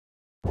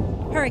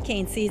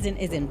Hurricane season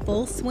is in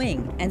full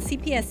swing, and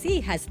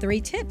CPSC has 3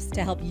 tips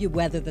to help you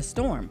weather the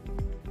storm.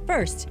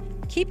 First,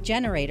 keep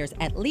generators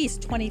at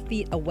least 20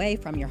 feet away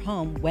from your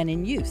home when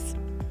in use.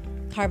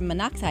 Carbon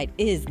monoxide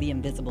is the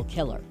invisible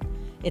killer.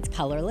 It's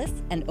colorless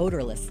and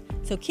odorless,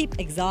 so keep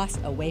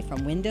exhaust away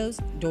from windows,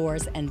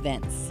 doors, and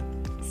vents.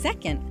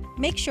 Second,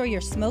 make sure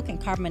your smoke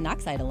and carbon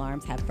monoxide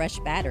alarms have fresh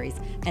batteries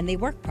and they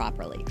work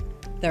properly.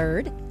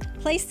 Third,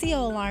 place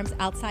CO alarms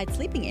outside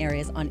sleeping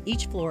areas on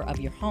each floor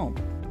of your home.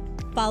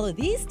 Follow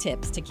these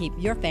tips to keep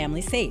your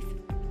family safe.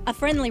 A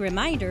friendly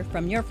reminder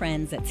from your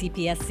friends at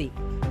CPSC.